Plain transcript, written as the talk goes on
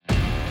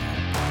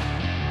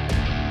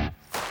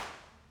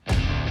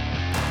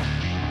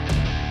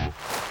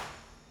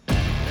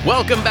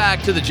Welcome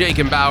back to the Jake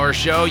and Bauer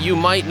Show. You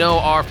might know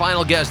our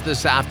final guest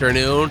this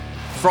afternoon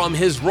from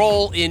his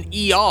role in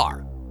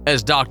ER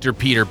as Dr.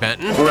 Peter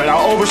Benton. All right,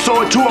 I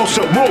oversaw it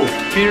 207.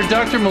 Move. Peter,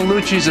 Dr.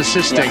 Malucci's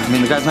assisting. Yeah, I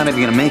mean, the guy's not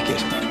even going to make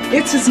it.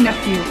 It's his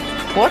nephew.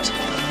 What?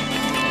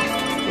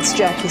 It's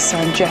Jackie's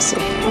son, Jesse.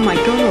 Oh my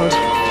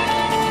God.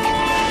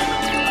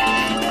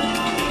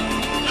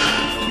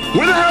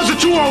 Where the hell's the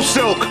 20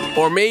 silk?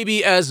 Or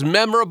maybe as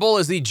memorable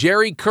as the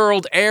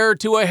jerry-curled heir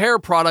to a hair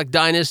product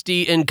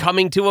dynasty in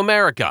Coming to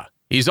America.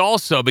 He's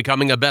also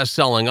becoming a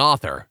best-selling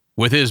author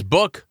with his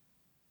book,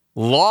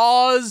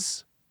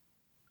 Laws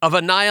of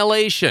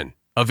Annihilation,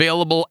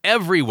 available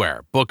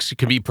everywhere books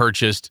can be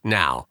purchased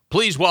now.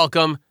 Please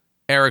welcome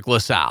Eriq La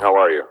Salle. How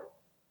are you?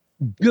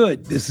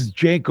 Good. This is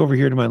Jake. Over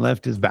here to my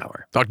left is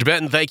Bauer. Dr.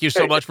 Benton, thank you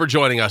so much for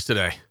joining us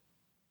today.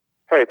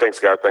 Hey, thanks,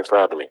 guys. Thanks for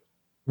having me.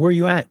 Where are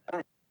you at?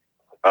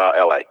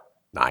 L.A.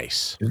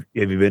 Nice.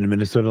 Have you been to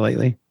Minnesota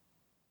lately?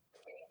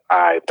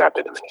 I've not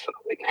been in Minnesota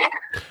lately.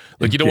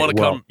 Look, you don't want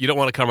to come. You don't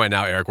want to come right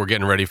now, Eriq. We're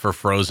getting ready for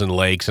frozen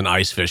lakes and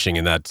ice fishing,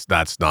 and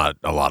that's not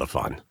a lot of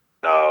fun.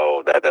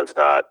 No, that does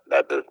not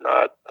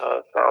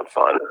sound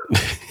fun.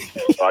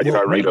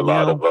 I read a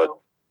lot of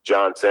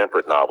John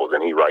Sanford novels,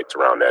 and he writes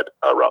around that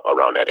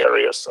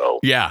area. So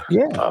yeah.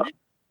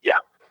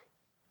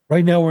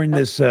 Right now we're in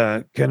this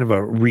kind of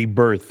a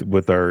rebirth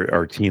with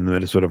our team, the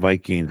Minnesota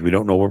Vikings. We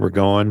don't know where we're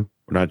going.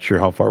 We're not sure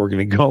how far we're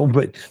going to go,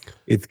 but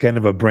it's kind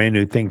of a brand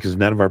new thing because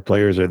none of our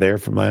players are there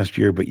from last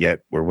year, but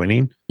yet we're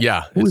winning.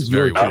 Yeah, Who's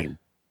your team?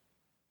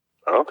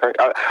 Okay,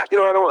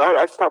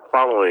 I stopped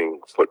following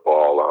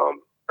football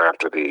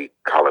after the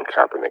Colin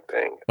Kaepernick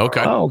thing.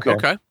 Okay.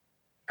 Okay.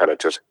 Kind of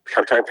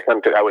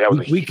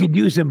We could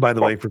use him, by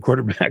the way, for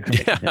quarterback.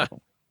 Yeah.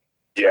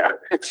 Yeah.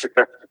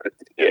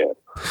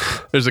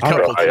 There's a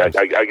couple.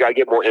 I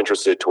get more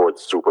interested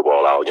towards Super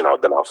Bowl.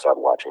 Then I'll start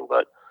watching.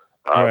 But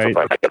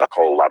sometimes I get a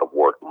whole lot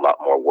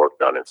more work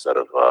done instead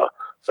of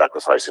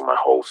sacrificing my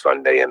whole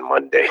Sunday and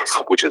Monday,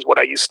 which is what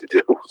I used to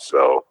do.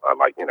 So I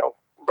like,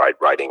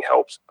 writing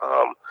helps.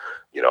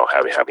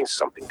 Having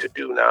something to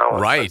do now.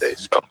 Right. Sunday,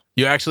 so.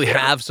 You actually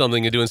have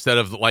something to do instead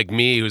of like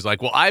me, who's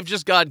like, well, I've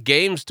just got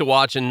games to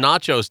watch and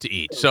nachos to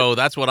eat. So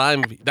that's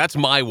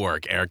my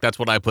work, Eriq. That's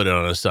what I put in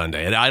on a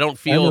Sunday. And I don't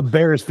feel... I'm a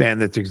Bears fan.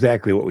 That's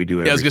exactly what we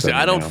do. I was going to say,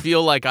 I don't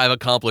feel like I've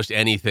accomplished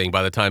anything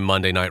by the time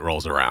Monday night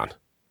rolls around.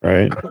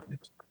 Right.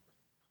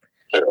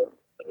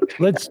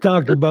 Let's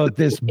talk about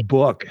this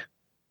book.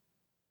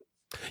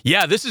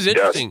 Yeah, this is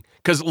interesting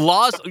because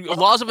Laws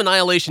of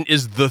Annihilation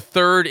is the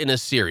third in a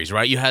series,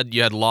 right? You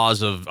had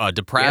Laws of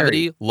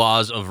Depravity,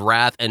 Laws of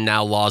Wrath, and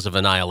now Laws of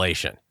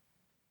Annihilation.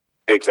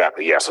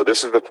 Exactly. Yeah. So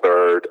this is the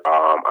third.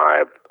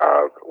 I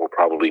will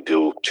probably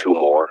do two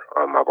more.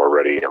 I'm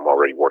already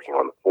working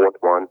on the fourth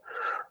one,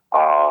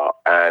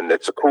 and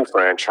it's a cool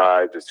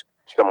franchise. It's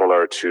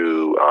similar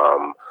to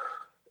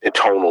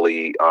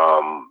tonally.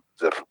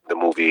 The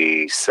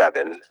movie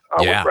Seven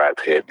with Brad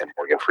Pitt and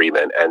Morgan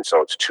Freeman. And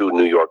so it's two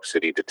New York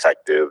City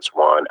detectives,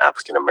 one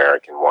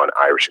African-American, one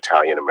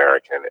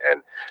Irish-Italian-American,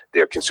 and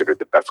they're considered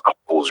the best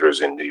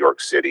composers in New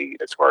York City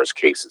as far as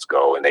cases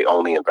go. And they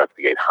only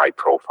investigate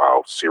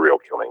high-profile serial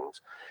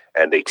killings.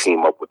 And they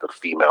team up with a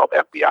female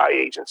FBI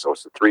agent. So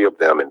it's the three of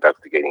them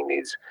investigating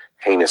these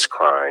heinous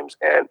crimes.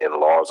 And in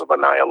Laws of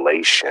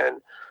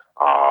Annihilation,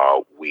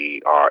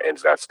 we are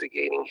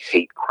investigating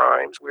hate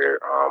crimes where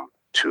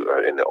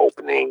in the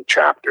opening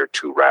chapter,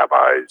 two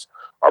rabbis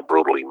are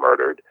brutally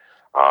murdered.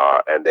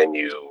 And then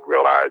you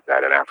realize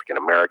that an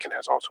African-American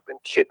has also been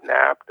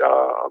kidnapped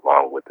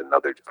along with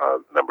another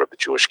member of the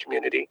Jewish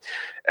community.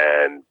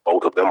 And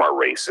both of them are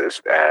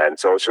racist. And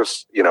so it's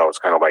just, it's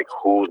kind of like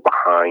who's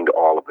behind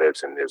all of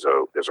this. And there's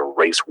a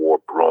race war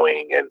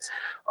brewing. And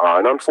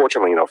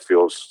unfortunately,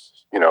 feels,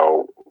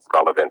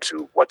 relevant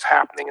to what's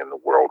happening in the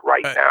world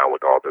right now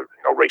with all the,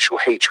 racial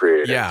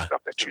hatred and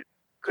stuff that you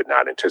could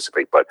not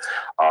anticipate. But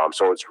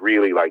so it's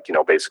really like,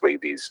 basically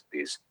these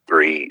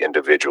three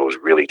individuals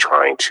really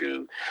trying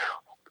to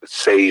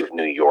save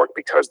New York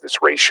because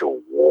this racial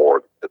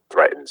war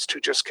threatens to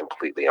just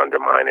completely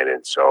undermine it.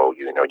 And so,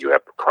 you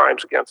have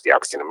crimes against the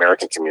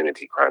African-American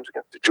community, crimes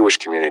against the Jewish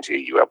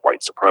community, you have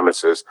white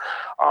supremacists.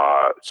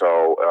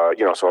 So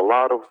a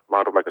lot of,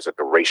 like I said,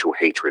 the racial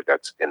hatred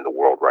that's in the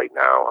world right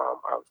now,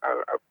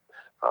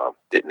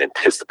 didn't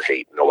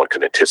anticipate. No one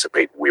could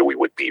anticipate where we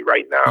would be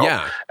right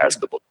now as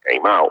the book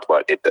came out.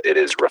 But it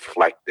is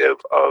reflective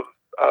of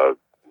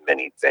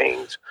many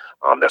things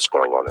that's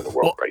going on in the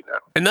world right now.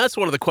 And that's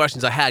one of the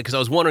questions I had because I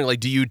was wondering, like,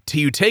 do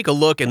you take a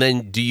look and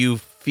then do you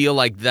feel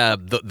like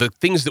the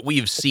things that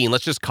we've seen,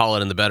 let's just call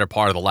it in the better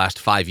part of the last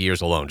 5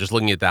 years alone, just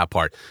looking at that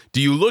part,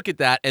 do you look at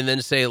that and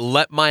then say,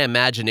 let my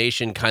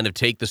imagination kind of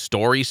take the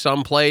story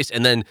someplace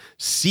and then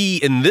see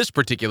in this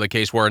particular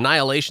case where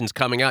Annihilation's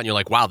coming out and you're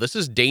like, wow, this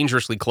is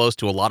dangerously close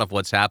to a lot of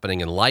what's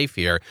happening in life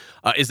here.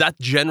 Is that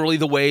generally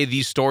the way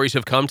these stories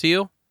have come to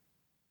you?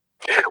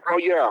 Well,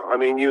 yeah. I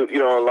mean,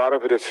 a lot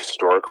of it is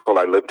historical.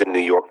 I lived in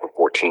New York for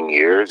 14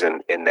 years,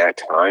 and in that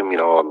time,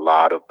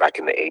 back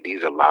in the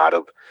 80s, a lot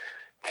of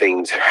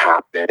things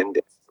happened.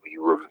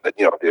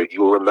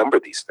 you will remember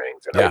these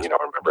things. And I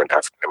remember an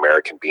African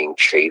American being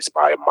chased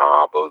by a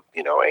mob of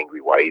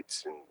angry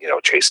whites,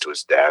 and chased to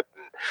his death,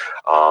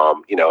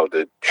 and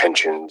the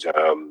tensions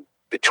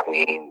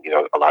between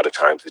a lot of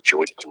times the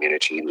Jewish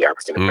community, the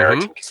African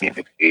American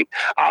community.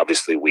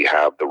 Obviously, we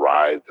have the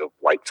rise of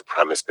white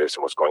supremacists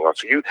and what's going on.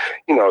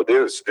 So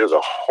there's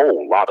a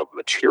whole lot of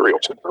material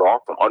to draw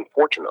from,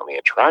 unfortunately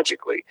and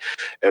tragically,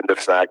 and the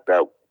fact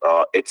that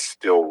it's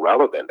still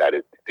relevant, that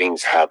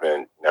things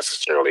haven't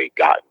necessarily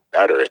gotten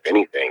better. If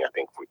anything, I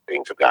think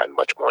things have gotten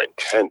much more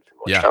intense and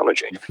more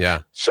challenging.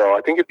 Yeah. So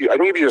I think if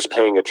you're just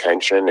paying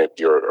attention, if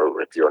you're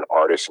an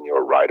artist and you're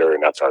a writer,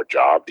 and that's our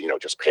job,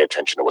 just pay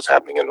attention to what's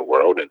happening in the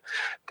world, and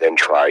then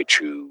try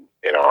to,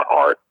 in our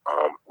art,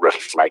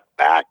 reflect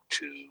back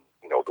to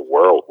the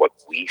world, what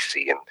we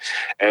see,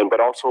 but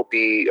also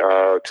be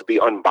to be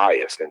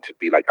unbiased, and to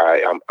be like,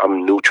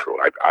 I'm neutral.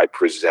 I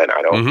present.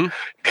 I don't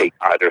take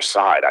either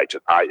side.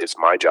 It's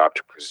my job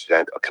to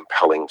present a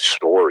compelling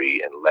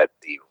story and let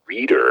the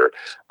reader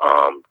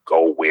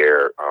go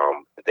where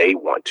they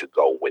want to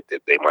go with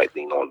it. They might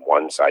lean on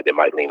one side, they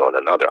might lean on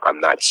another. I'm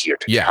not here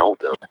to tell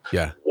them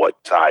what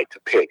side to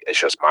pick. It's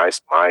just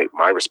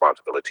my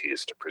responsibility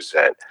is to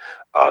present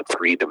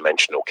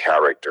three-dimensional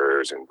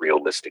characters and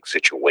realistic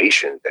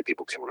situations that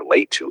people can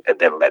relate to, and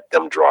then let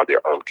them draw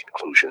their own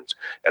conclusions.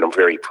 And I'm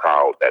very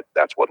proud that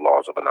that's what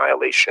Laws of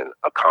Annihilation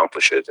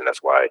accomplishes, and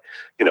that's why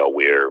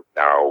we're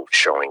now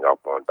showing up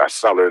on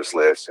bestsellers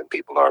lists, and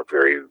people are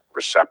very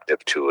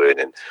receptive to it,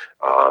 and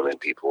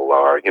people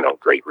are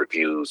great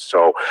reviews.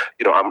 So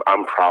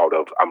I'm proud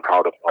of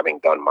having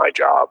done my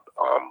job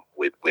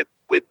with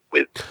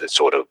the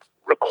sort of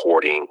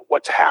recording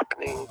what's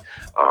happening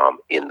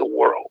in the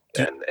world,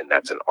 and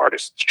that's an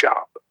artist's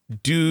job.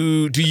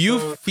 Do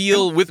you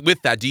feel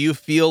with that? Do you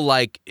feel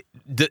like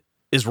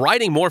is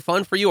writing more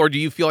fun for you, or do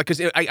you feel like,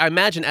 because I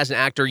imagine as an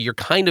actor you're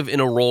kind of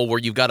in a role where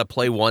you've got to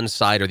play one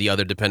side or the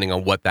other depending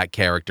on what that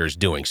character is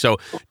doing. So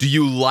do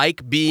you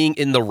like being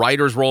in the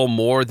writer's role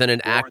more than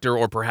an actor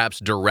or perhaps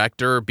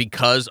director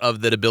because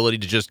of that ability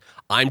to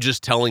I'm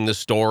just telling the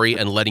story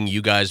and letting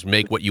you guys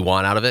make what you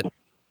want out of it?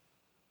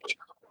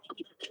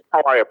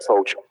 How I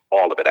approach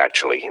all of it,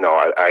 actually.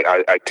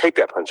 I take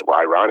that principle,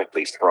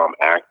 ironically, from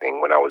acting.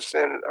 When I was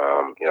in,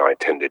 I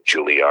attended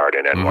Juilliard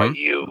and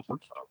NYU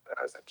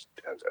as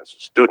a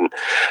student.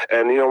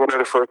 And, one of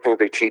the first things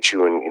they teach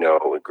you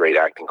in, great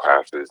acting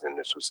classes, and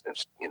this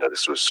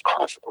was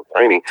classical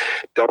training,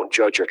 don't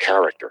judge your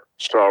character.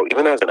 So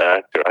even as an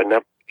actor, I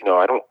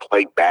don't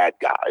play bad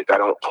guys. I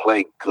don't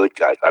play good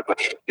guys.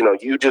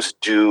 You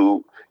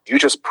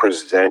just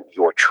present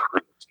your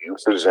truth. You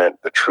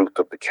present the truth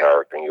of the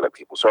character, and you let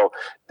people. So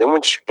then,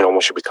 once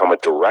you become a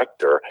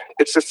director,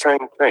 it's the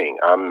same thing.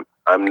 I'm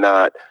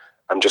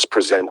just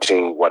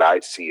presenting what I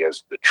see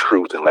as the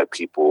truth, and let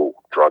people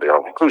draw their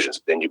own conclusions.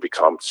 Then you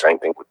become the same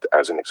thing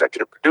as an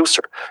executive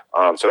producer.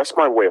 So that's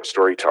my way of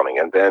storytelling.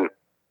 And then,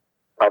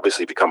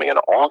 obviously, becoming an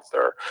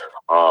author,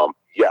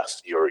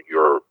 yes,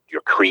 you're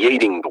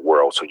creating the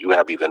world, so you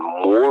have even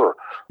more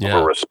of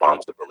a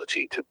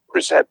responsibility to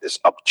present this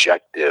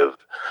objective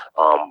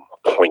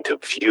point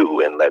of view,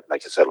 and let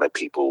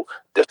people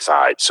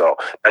decide. So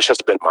that's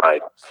just been my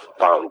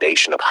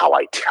foundation of how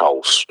I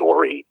tell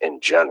story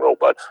in general.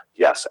 But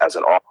yes, as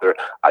an author,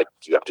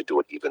 you have to do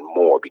it even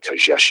more,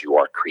 because yes, you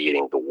are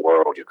creating the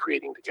world, you're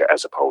creating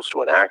as opposed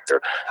to an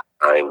actor.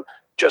 I'm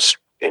just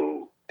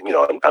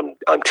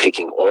I'm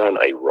taking on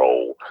a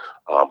role,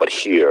 but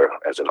here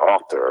as an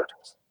author,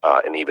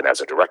 and even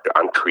as a director,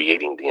 I'm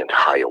creating the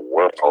entire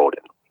world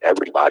and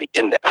everybody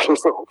in that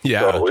world.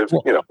 Yeah.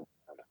 So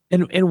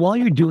And while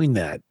you're doing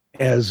that,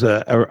 as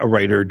a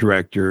writer,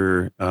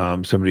 director,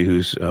 somebody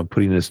who's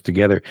putting this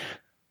together,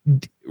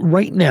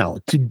 right now,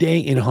 today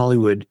in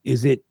Hollywood,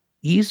 is it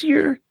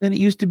easier than it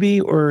used to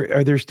be, or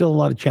are there still a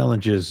lot of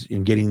challenges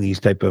in getting these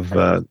type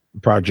of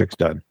projects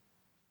done?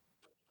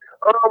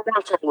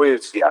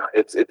 It's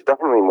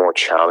definitely more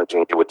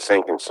challenging. You would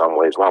think in some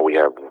ways, wow, we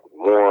have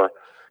more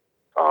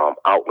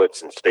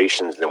outlets and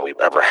stations than we've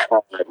ever had,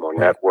 more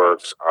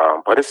networks.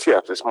 But it's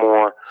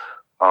more.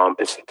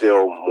 It's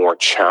still more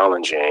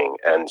challenging,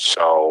 and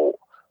so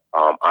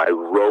I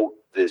wrote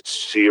this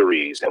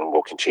series, and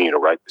will continue to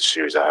write the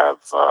series. I'm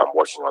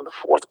working on the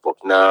fourth book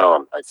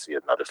now. I see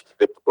another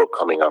fifth book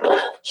coming up.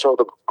 So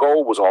the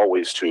goal was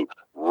always to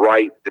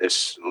write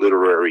this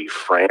literary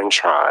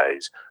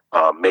franchise,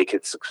 make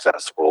it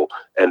successful,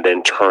 and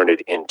then turn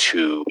it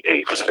into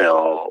a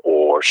film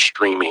or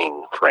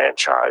streaming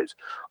franchise.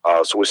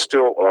 So we're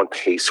still on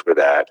pace for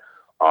that.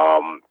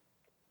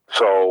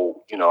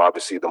 So,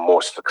 obviously, the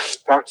more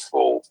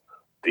successful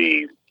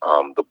the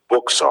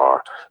books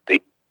are,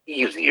 the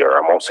easier,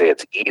 I won't say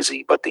it's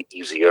easy, but the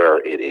easier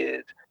it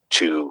is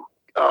to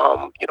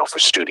for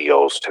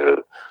studios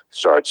to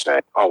start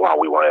saying, "Oh wow,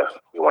 we want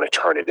to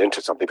turn it into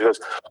something." Because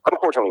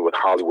unfortunately, with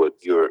Hollywood,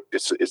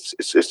 it's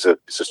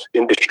an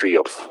industry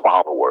of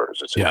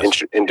followers. It's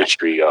an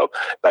industry of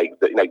like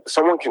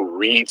someone can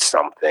read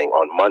something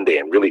on Monday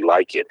and really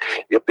like it.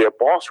 If their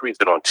boss reads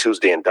it on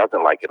Tuesday and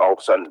doesn't like it, all of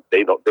a sudden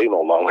they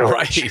no longer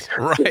like it.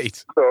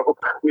 Right. So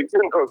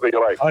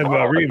you're like, I've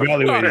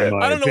reevaluated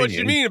my I don't know what opinion.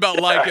 you mean about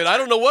like it. I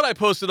don't know what I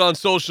posted on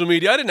social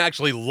media. I didn't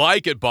actually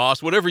like it,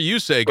 boss. Whatever you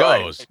say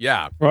goes. Right.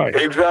 Yeah. Right.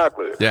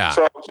 Exactly. Yeah.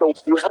 So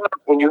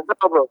when you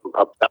have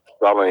a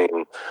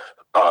best-selling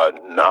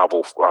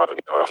novel,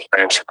 a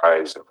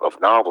franchise of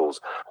novels,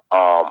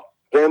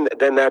 then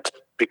that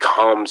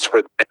becomes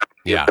for them,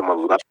 give them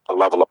a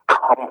level of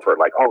comfort.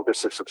 Like, oh,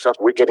 this is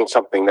successful. We're getting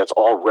something that's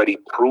already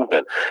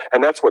proven,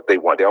 and that's what they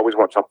want. They always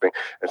want something.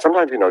 And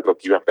sometimes,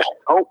 look, you have to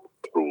help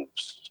prove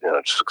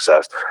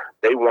success.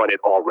 They want it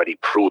already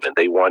proven.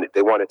 They want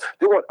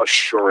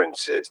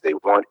assurances. They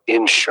want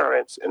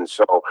insurance, and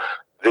so.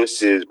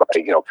 This is by,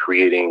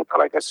 creating,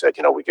 like I said,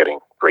 we're getting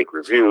great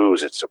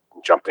reviews. It's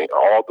jumping,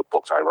 all the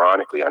books,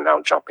 ironically, are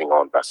now jumping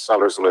on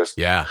bestsellers lists.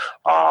 Yeah.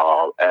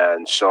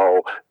 And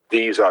so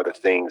these are the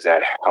things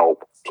that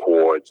help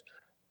towards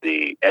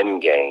the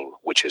end game,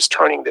 which is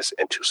turning this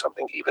into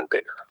something even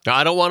bigger. Now,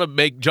 I don't want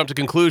to jump to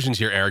conclusions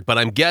here, Eriq, but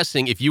I'm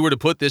guessing if you were to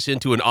put this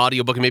into an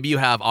audiobook, and maybe you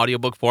have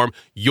audiobook form,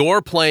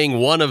 you're playing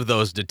one of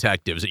those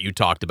detectives that you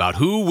talked about.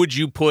 Who would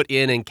you put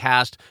in and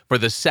cast for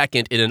the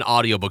second in an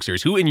audiobook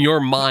series? Who in your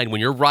mind,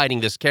 when you're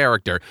writing this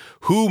character,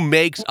 who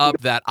makes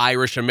up that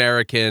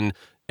Irish-American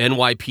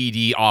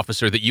NYPD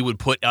officer that you would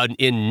put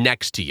in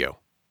next to you?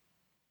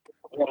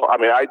 Well,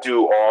 I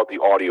do all the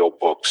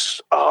audiobooks,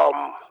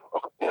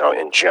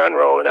 in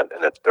general, and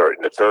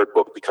the third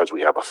book, because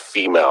we have a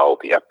female,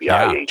 the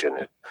FBI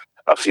agent,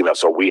 a female.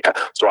 So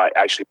I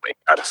actually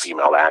got a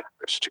female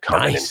actress to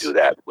come in and do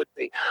that with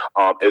me.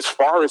 As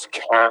far as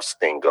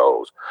casting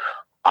goes,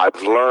 I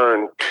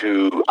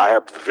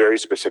have very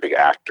specific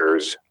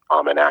actors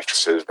and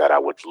actresses that I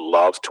would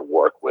love to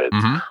work with.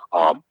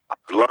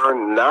 I've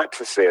learned not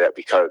to say that,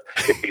 because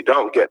if you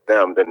don't get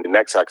them, then the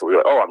next actor will be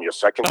like, "Oh, I'm your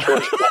second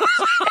choice."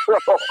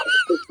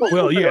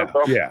 Well, yeah.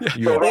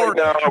 So right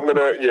now, I'm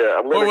gonna.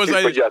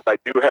 But yes, I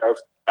do have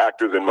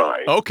actors in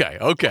mind. Okay.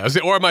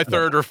 Or my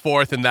third or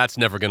fourth, and that's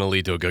never going to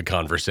lead to a good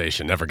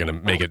conversation. Never going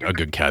to make it a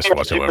good cast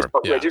whatsoever.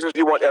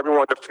 You want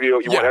everyone to feel.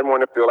 Want everyone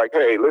to feel like,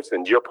 "Hey,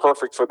 listen, you're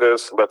perfect for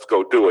this. Let's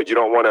go do it." You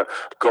don't want to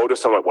go to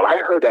someone. Well, I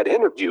heard that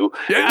interview.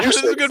 Yeah,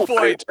 that's a good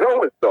point.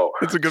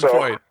 That's a good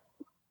point.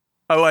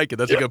 I like it.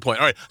 That's a good point.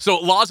 All right. So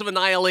Laws of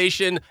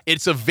Annihilation,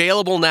 it's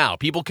available now.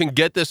 People can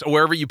get this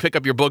wherever you pick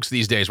up your books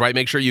these days, right?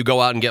 Make sure you go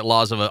out and get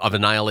Laws of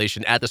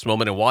Annihilation at this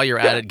moment. And while you're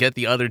at it, get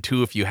the other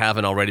two if you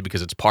haven't already,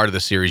 because it's part of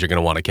the series you're going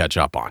to want to catch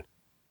up on.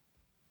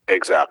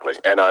 Exactly.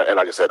 And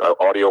like I said,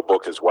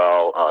 audiobook as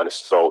well. And it's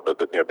sold,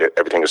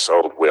 everything is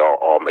sold where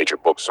all major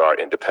books are,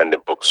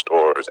 independent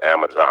bookstores,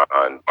 Amazon,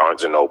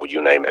 Barnes & Noble, you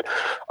name it.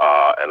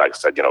 And like I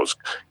said, it's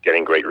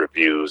getting great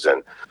reviews,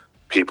 and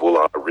people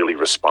are really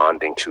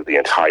responding to the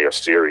entire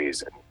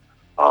series.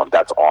 And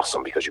that's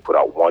awesome, because you put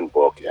out one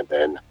book and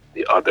then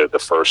the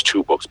first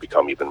two books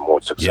become even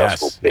more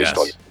successful based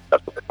on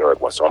that's what the third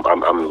one. So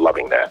I'm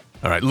loving that.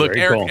 All right. Look,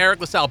 Eriq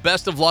La Salle,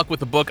 best of luck with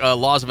the book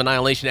Laws of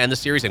Annihilation and the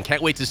series, and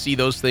can't wait to see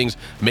those things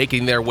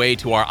making their way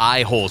to our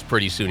eye holes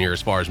pretty soon here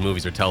as far as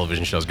movies or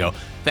television shows go.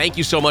 Thank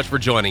you so much for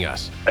joining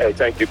us. Hey,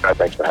 thank you.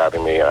 Thanks for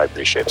having me. I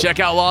appreciate it.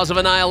 Check out Laws of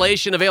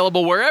Annihilation,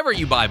 available wherever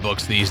you buy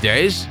books these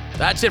days.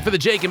 That's it for the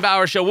Jake and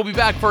Bauer Show. We'll be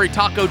back for a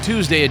Taco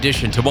Tuesday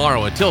edition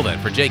tomorrow. Until then,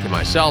 for Jake and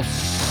myself,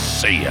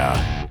 see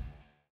ya.